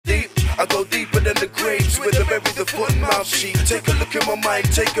I go deeper than the graves where they bury the foot and mouth sheep. Take a look in my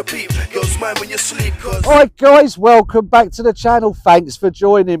mind, take a peep. Yours mine when you sleep, cause... Alright guys, welcome back to the channel. Thanks for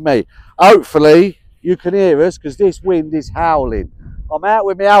joining me. Hopefully you can hear us because this wind is howling. I'm out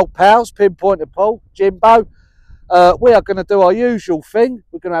with my old pals, Pinpoint and Paul, Jimbo. We are going to do our usual thing.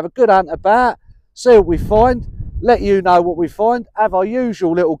 We're going to have a good hunt about, see what we find, let you know what we find, have our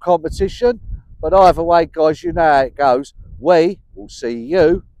usual little competition. But either way, guys, you know how it goes. We will see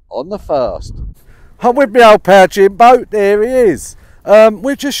you on the first. I'm with my old pal Jimbo. There he is.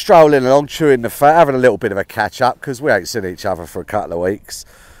 We're just strolling along, chewing the fat, having a little bit of a catch up because we ain't seen each other for a couple of weeks.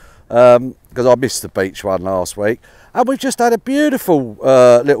 Because I missed the beach one last week. And we've just had a beautiful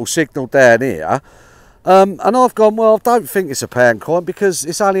little signal down here. And I've gone, well, I don't think it's a pound coin because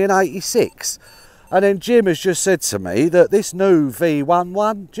it's only an 86. And then Jim has just said to me that this new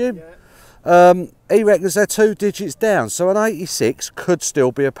V11, Jim, yeah. He reckons they're 2 digits down. So an 86 could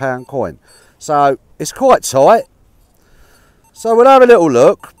still be a pound coin. So it's quite tight. So we'll have a little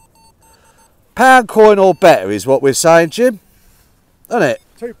look. Pound coin or better is what we're saying, Jim. Isn't it?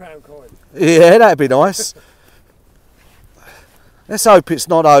 £2 coin. Yeah, that'd be nice. Let's hope it's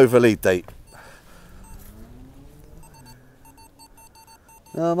not overly deep.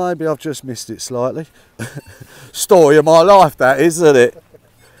 Maybe I've just missed it slightly. Story of my life, that is, isn't it?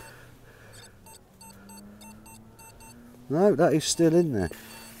 No, that is still in there.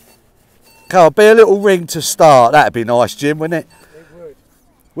 Can't be a little ring to start. That'd be nice, Jim, wouldn't it? It would.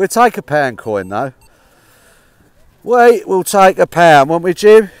 We'll take a pound coin, though. We'll take a pound, won't we,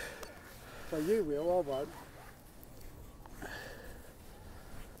 Jim? So you will, I won't.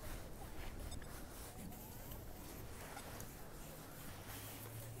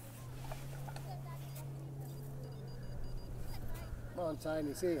 I'm saying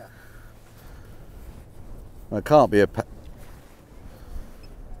it's here. Well, it can't be a pound.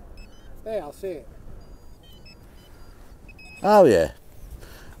 There, I'll see it. Oh, yeah.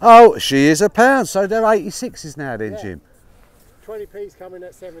 Oh, she is a pound. So they're 86s now then, yeah. Jim. 20p's coming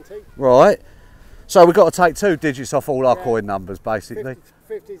at 70. Right. So we've got to take 2 digits off all our coin numbers, basically.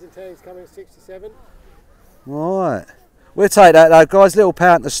 50s and 10s coming at 67. Right. We'll take that, though, guys. Little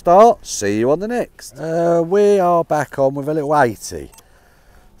pound to start. See you on the next. We are back on with a little 80.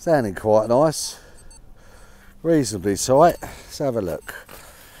 Sounding quite nice. Reasonably tight. Let's have a look.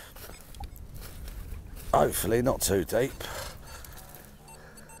 Hopefully not too deep.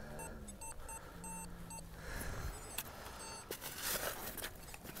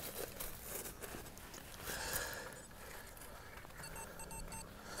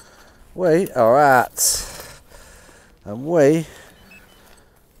 We are at, and we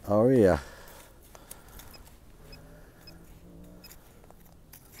are here.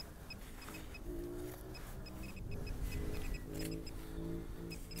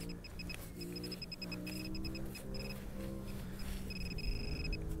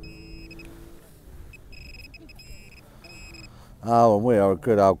 Oh, and we are a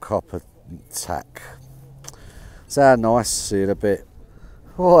good old copper tack. Sound nice, see it a bit.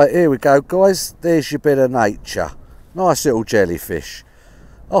 Right, here we go, guys. There's your bit of nature. Nice little jellyfish.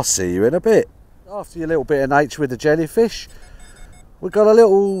 I'll see you in a bit. After your little bit of nature with the jellyfish, we've got a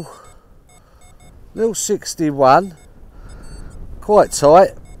little 61. Quite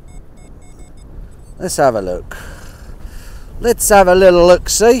tight. Let's have a look. Let's have a little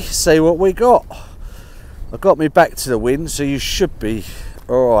look-see. See what we got. I've got me back to the wind, so you should be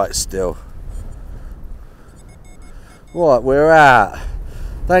alright still. Right, we're out.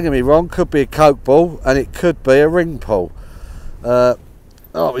 Don't get me wrong, could be a coke ball and it could be a ring pull. Like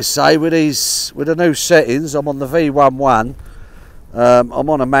we say, with the new settings, I'm on the V11. I'm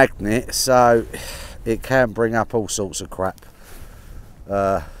on a magnet, so it can bring up all sorts of crap.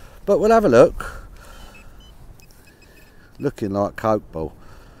 But we'll have a look. Looking like coke ball.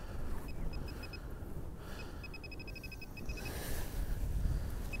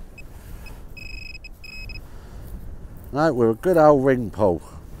 No, we're a good old ring pull.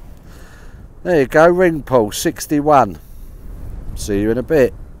 There you go, ring pull, 61. See you in a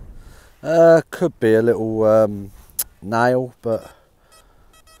bit. Could be a little nail, but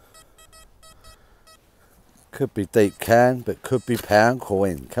could be deep can, but could be pound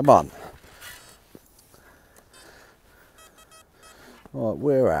coin. Come on. Right,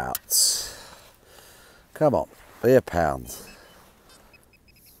 we're out. Come on, be a pound.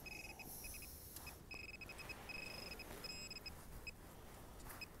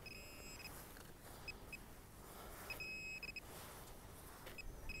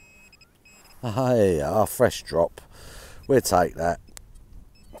 Hey, our fresh drop. We'll take that.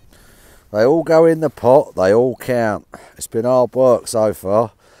 They all go in the pot, they all count. It's been hard work so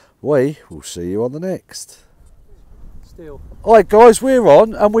far. we will see you on the next. Still. Alright guys, we're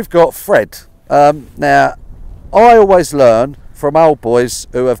on and we've got Fred. Now, I always learn from old boys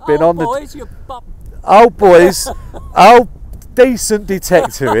who have been on boys, the... Old boys, old decent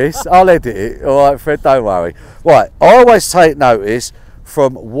detectorists. I'll edit it, alright Fred, don't worry. Right, I always take notice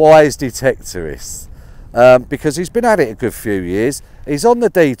from wise detectorists. Because he's been at it a good few years. He's on the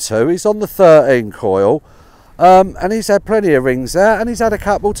D2, he's on the 13 coil. And he's had plenty of rings out and he's had a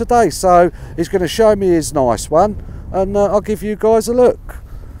couple today, so he's going to show me his nice one and I'll give you guys a look.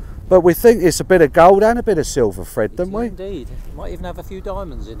 But we think it's a bit of gold and a bit of silver, Fred, don't we? Indeed. Might even have a few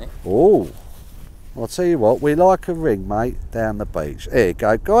diamonds in it. Oh, I'll tell you what, we like a ring, mate, down the beach. Here you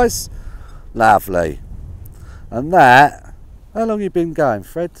go, guys. Lovely. And that, how long you been going,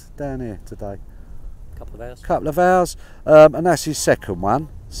 Fred, down here today? Couple of hours. Couple of hours, and that's his second one.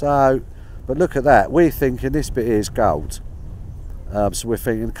 So, but look at that, we're thinking this bit here is gold. So we're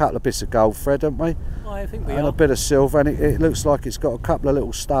thinking a couple of bits of gold, Fred, don't we? I think we and are. A bit of silver, and it looks like it's got a couple of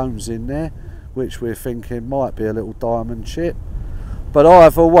little stones in there, which we're thinking might be a little diamond chip. But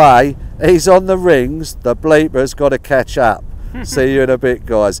either way, he's on the rings, the bleeper's got to catch up. See you in a bit,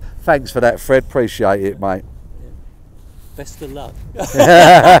 guys. Thanks for that, Fred, appreciate it, mate. Best of luck.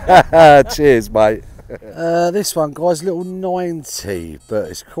 Cheers, mate. This one, guys, little 90, but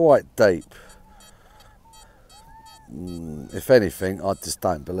it's quite deep. If anything, I just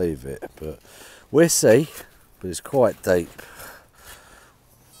don't believe it, but we'll see. But it's quite deep.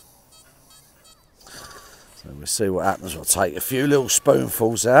 So we'll see what happens. We'll take a few little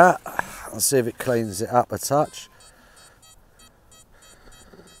spoonfuls out and see if it cleans it up a touch.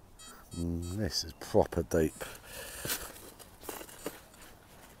 This is proper deep.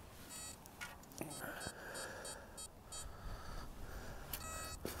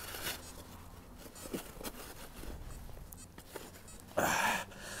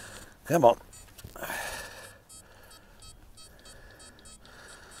 Come on.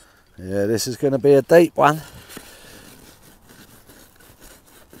 Yeah, this is going to be a deep one.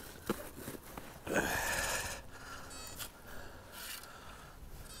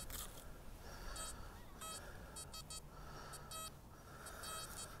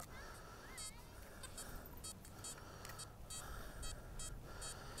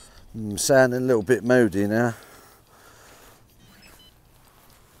 I'm sounding a little bit moody now.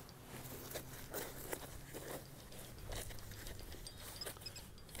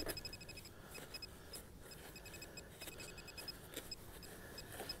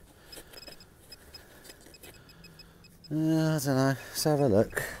 I don't know, let's have a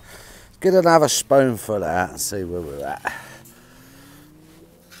look. Get another spoonful out and see where we're at.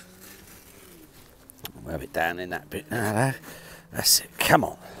 We'll have it down in that bit now, though. That's it, come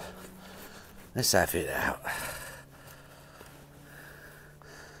on. Let's have it out.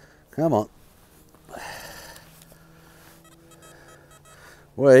 Come on.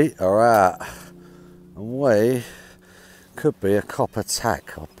 We are out. And we could be a copper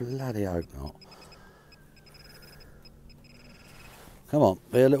tack. I bloody hope not. Come on,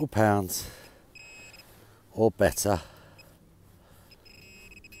 be a little pound, or better.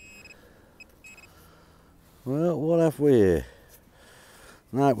 Well, what have we here?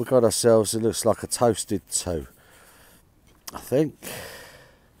 No, we've got ourselves, it looks like a toasted 2, I think.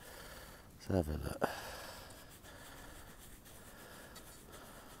 Let's have a look.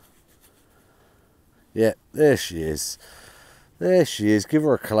 Yeah, there she is. There she is, give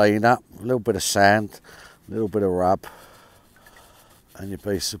her a clean up, a little bit of sand, a little bit of rub. And you'd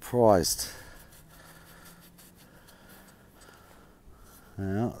be surprised.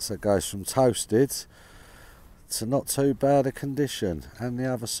 Now, so it goes from toasted to not too bad a condition. And the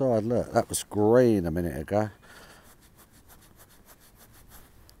other side, look, that was green a minute ago.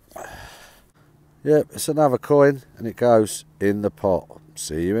 Yep, it's another coin and it goes in the pot.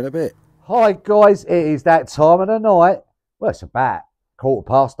 See you in a bit. Hi guys, it is that time of the night. Well, it's about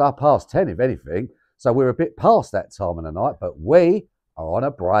 10:15 if anything. So we're a bit past that time of the night, but we are on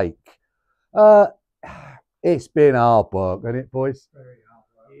a break. It's been hard work, hasn't it, boys? Very hard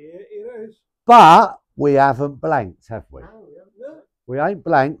work. Yeah, it is. But we haven't blanked, have we? No, we haven't. We ain't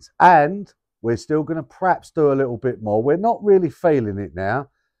blanked, and we're still going to perhaps do a little bit more. We're not really feeling it now.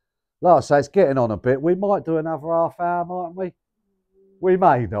 Like I say, it's getting on a bit. We might do another half hour, mightn't we? We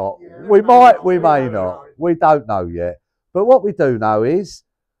may not. Yeah, we may not. We don't know yet. But what we do know is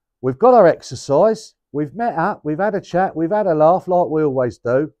we've got our exercise. We've met up, we've had a chat, we've had a laugh like we always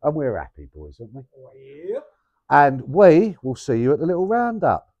do, and we're happy, boys, aren't we? Yep. And we will see you at the little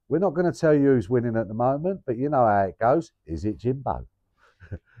roundup. We're not going to tell you who's winning at the moment, but you know how it goes. Is it Jimbo?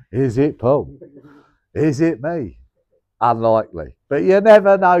 Is it Paul? Is it me? Unlikely. But you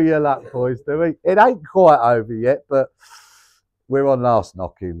never know your luck, boys, do we? It ain't quite over yet, but we're on last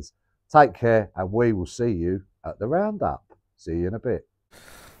knockings. Take care, and we will see you at the roundup. See you in a bit.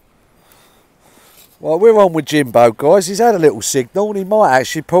 Well, we're on with Jimbo, guys. He's had a little signal and he might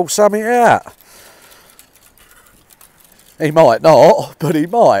actually pull something out. He might not, but he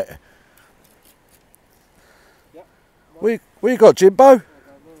might. Yep. We got Jimbo.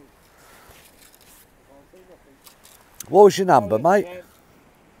 What was your number, mate?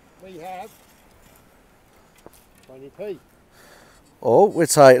 We have 20p. Oh, we'll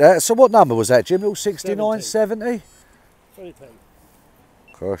take that. So what number was that, Jim? Little 69, 70? 20p.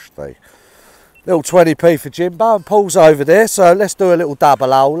 Crusty. Little 20p for Jimbo, and Paul's over there, so let's do a little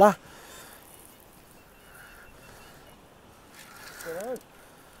double howler.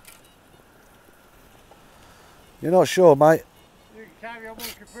 You're not sure, mate? You can carry on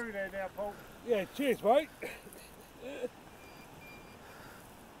walking through there now, Paul. Yeah, cheers, mate.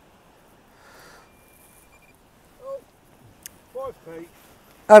 Oh, 5p.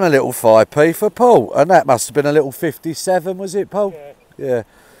 And a little 5p for Paul, and that must have been a little 57, was it, Paul? Yeah. Yeah.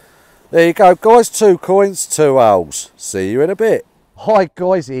 There you go, guys. 2 coins, 2 owls. See you in a bit. Hi,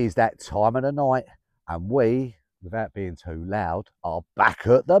 guys. It is that time of the night, and we, without being too loud, are back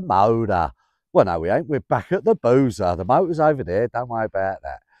at the motor. Well, no, we ain't. We're back at the boozer. The motor's over there. Don't worry about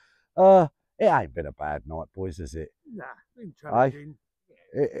that. It ain't been a bad night, boys, has it? Nah, been challenging.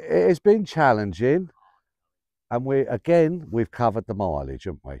 It has been challenging, and we've covered the mileage,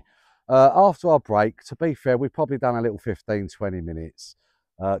 haven't we? After our break, to be fair, we've probably done a little 15-20 minutes.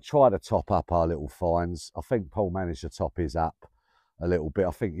 Try to top up our little fines. I think Paul managed to top his up a little bit.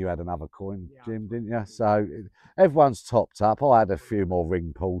 I think you had another coin, Jim, didn't you? So everyone's topped up. I had a few more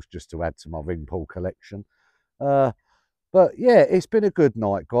ring pulls just to add to my ring pull collection. But yeah, it's been a good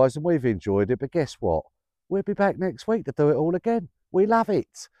night, guys, and we've enjoyed it. But guess what? We'll be back next week to do it all again. We love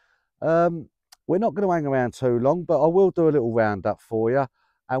it. We're not going to hang around too long, but I will do a little roundup for you,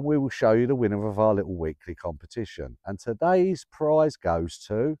 and we will show you the winner of our little weekly competition. And today's prize goes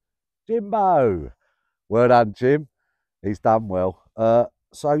to Jimbo. Well done, Jim. He's done well.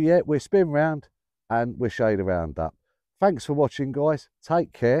 So yeah, we'll spin round and we'll show you the roundup. Thanks for watching, guys.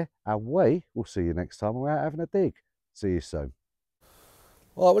 Take care, and we will see you next time we're out having a dig. See you soon.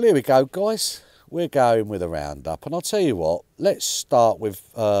 Right, well, here we go, guys. We're going with a roundup, and I'll tell you what, let's start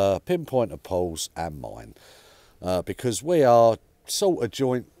with pinpoint of Paul's and mine, because we are sort of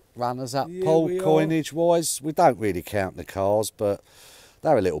joint runners up, yeah, Paul, coinage wise. We don't really count the cars, but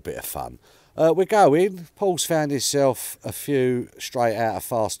they're a little bit of fun. We're going. Paul's found himself a few straight out of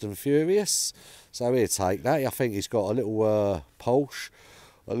Fast and Furious, so he'll take that. I think he's got a little Porsche,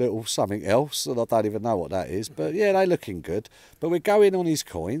 a little something else, and I don't even know what that is, but yeah, they're looking good. But we're going on his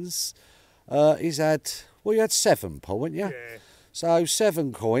coins. He's had, well, you had 7, Paul, haven't you? Yeah. So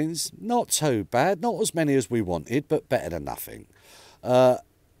 7 coins, not too bad, not as many as we wanted, but better than nothing.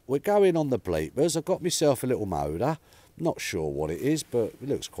 We're going on the bleepers. I've got myself a little motor. Not sure what it is, but it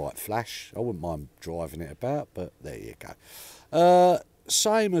looks quite flash. I wouldn't mind driving it about, but there you go.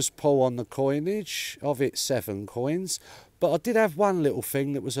 Same as Paul on the coinage. Of it, 7 coins. But I did have one little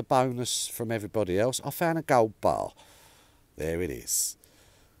thing that was a bonus from everybody else. I found a gold bar. There it is.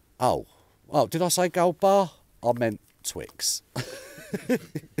 Oh, did I say gold bar? I meant Twix.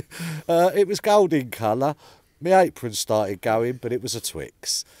 It was gold in colour. My apron started going, but it was a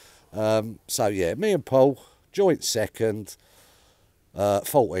Twix. So yeah, me and Paul, joint second,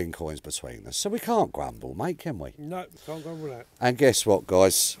 14 coins between us. So we can't grumble, mate, can we? No, can't grumble that. And guess what,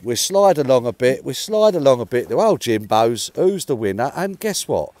 guys? We slide along a bit. The old Jimbo's, who's the winner? And guess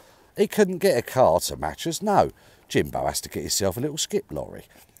what? He couldn't get a car to match us. No, Jimbo has to get himself a little skip lorry.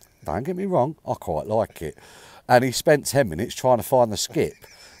 Don't get me wrong, I quite like it. And he spent 10 minutes trying to find the skip.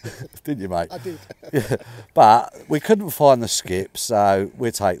 Didn't you, mate? I did. Yeah. But we couldn't find the skip, so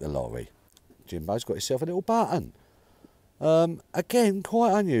we'll take the lorry. Jimbo's got himself a little button. Again,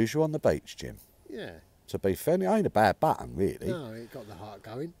 quite unusual on the beach, Jim. Yeah. To be fair, it ain't a bad button, really. No, it got the heart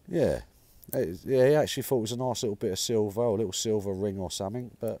going. Yeah. Yeah, he actually thought it was a nice little bit of silver, or a little silver ring or something.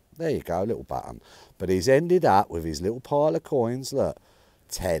 But there you go, a little button. But he's ended up with his little pile of coins, look,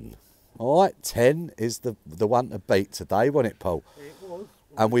 10. All right, 10 is the one to beat today, wasn't it, Paul? It was.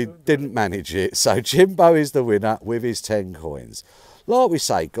 And we didn't manage it. So Jimbo is the winner with his 10 coins. Like we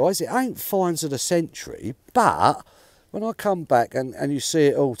say, guys, it ain't fines of the century, but when I come back and you see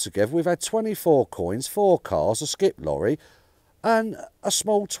it all together, we've had 24 coins, 4 cars, a skip lorry, and a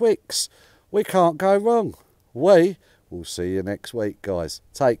small Twix. We can't go wrong. We will see you next week, guys.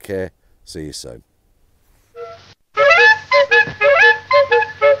 Take care. See you soon.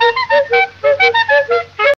 Thank you.